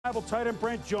tight end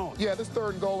Brent Jones. Yeah, this 3rd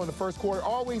and goal in the first quarter,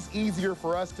 always easier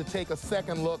for us to take a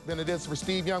second look than it is for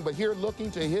Steve Young. But here,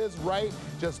 looking to his right,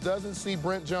 just doesn't see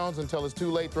Brent Jones until it's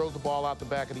too late, throws the ball out the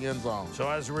back of the end zone. So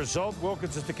as a result,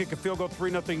 Wilkins is to kick a field goal,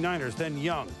 3-0 Niners. Then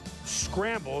Young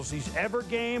scrambles. He's ever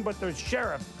game, but the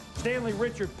sheriff, Stanley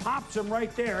Richard, pops him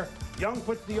right there. Young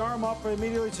puts the arm up and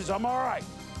immediately says, I'm all right.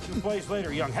 2 plays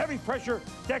later, Young. Heavy pressure,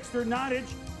 Dexter Nottage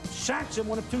sacks him,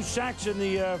 1 of 2 sacks in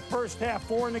the first half,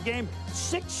 4 in the game,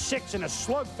 6-6 in a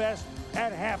slugfest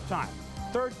at halftime.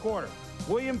 3rd quarter,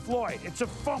 William Floyd, it's a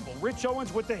fumble. Rich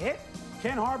Owens with the hit,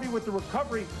 Ken Harvey with the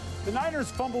recovery. The Niners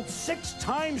fumbled 6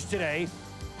 times today.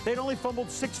 They'd only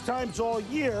fumbled 6 times all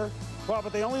year, well,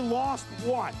 but they only lost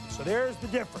 1. So there's the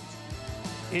difference.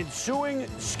 Ensuing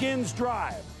Skins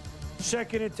drive.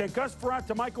 2nd and 10. Gus Frerotte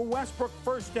to Michael Westbrook,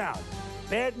 1st down.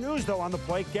 Bad news, though, on the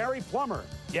play. Gary Plummer.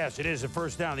 Yes, it is a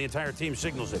 1st down. The entire team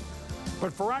signals it.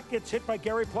 But Frerotte gets hit by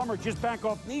Gary Plummer just back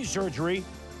off knee surgery.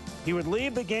 He would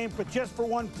leave the game, but just for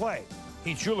 1 play.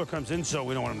 Heath Schuler comes in, so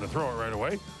we don't want him to throw it right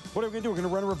away. What are we going to do? We're going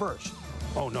to run a reverse.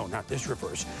 Oh, no, not this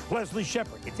reverse. Leslie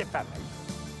Shepard. It's a pass.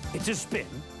 It's a spin.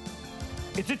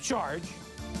 It's a charge.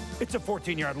 It's a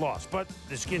 14-yard loss. But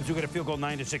the Skins do get a field goal,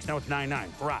 9-6. Now it's 9-9.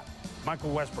 Frerotte.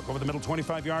 Michael Westbrook over the middle,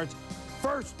 25 yards.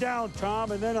 1st down,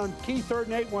 Tom, and then on key 3rd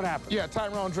and 8, what happened? Yeah,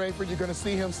 Tyrone Draper, you're going to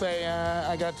see him say,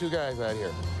 I got 2 guys out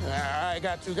here. I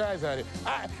got 2 guys out here.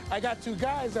 I got 2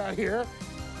 guys out here.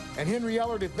 And Henry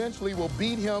Ellard eventually will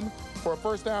beat him for a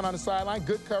 1st down on the sideline.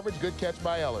 Good coverage, good catch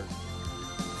by Ellard.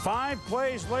 5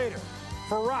 plays later,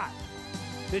 Frerotte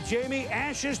to Jamie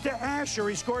Ashes to Asher.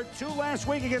 He scored 2 last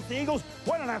week against the Eagles.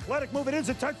 What an athletic move. It is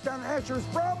a touchdown. Asher is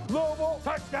from Louisville.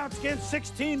 Touchdown, Skins,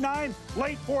 16-9,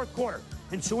 late 4th quarter.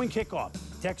 Ensuing kickoff.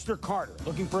 Dexter Carter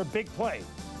looking for a big play.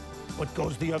 But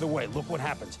goes the other way. Look what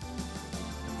happens.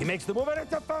 He makes the move, and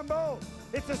it's a fumble.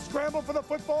 It's a scramble for the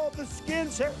football. The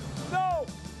Skins have... No!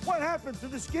 What happens? Do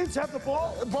the Skins have the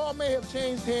ball? The ball may have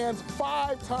changed hands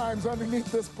 5 times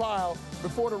underneath this pile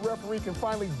before the referee can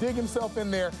finally dig himself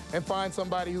in there and find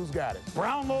somebody who's got it.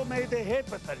 Brownlow made the hit,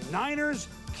 but the Niners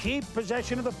keep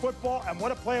possession of the football, and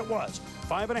what a play it was.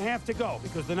 5.5 to go,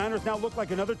 because the Niners now look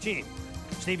like another team.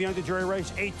 Steve Young to Jerry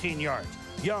Rice, 18 yards.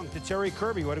 Young to Terry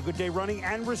Kirby, who had a good day running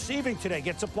and receiving today.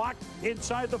 Gets a block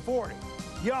inside the 40.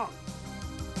 Young,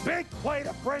 big play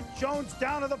to Brent Jones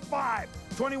down to the 5.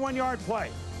 21-yard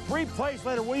play. 3 plays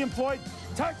later, William Floyd,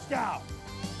 touchdown.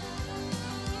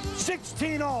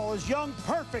 16-all is Young,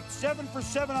 perfect, 7 for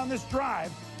 7 on this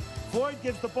drive. Floyd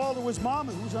gives the ball to his mom,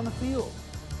 and who's on the field?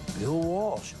 Bill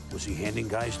Walsh. Was he handing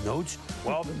guys notes?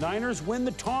 Well, the Niners win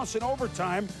the toss in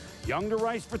overtime. Young to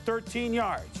Rice for 13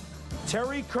 yards.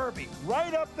 Terry Kirby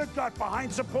right up the gut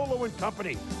behind Zapolo and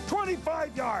company.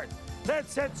 25 yards. That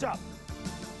sets up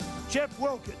Jeff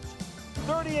Wilkins,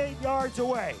 38 yards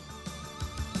away.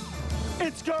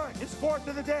 It's good. It's 4th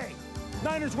of the day.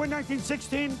 Niners win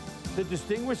 19-16. The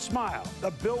distinguished smile,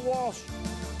 the Bill Walsh,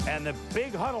 and the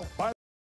big huddle by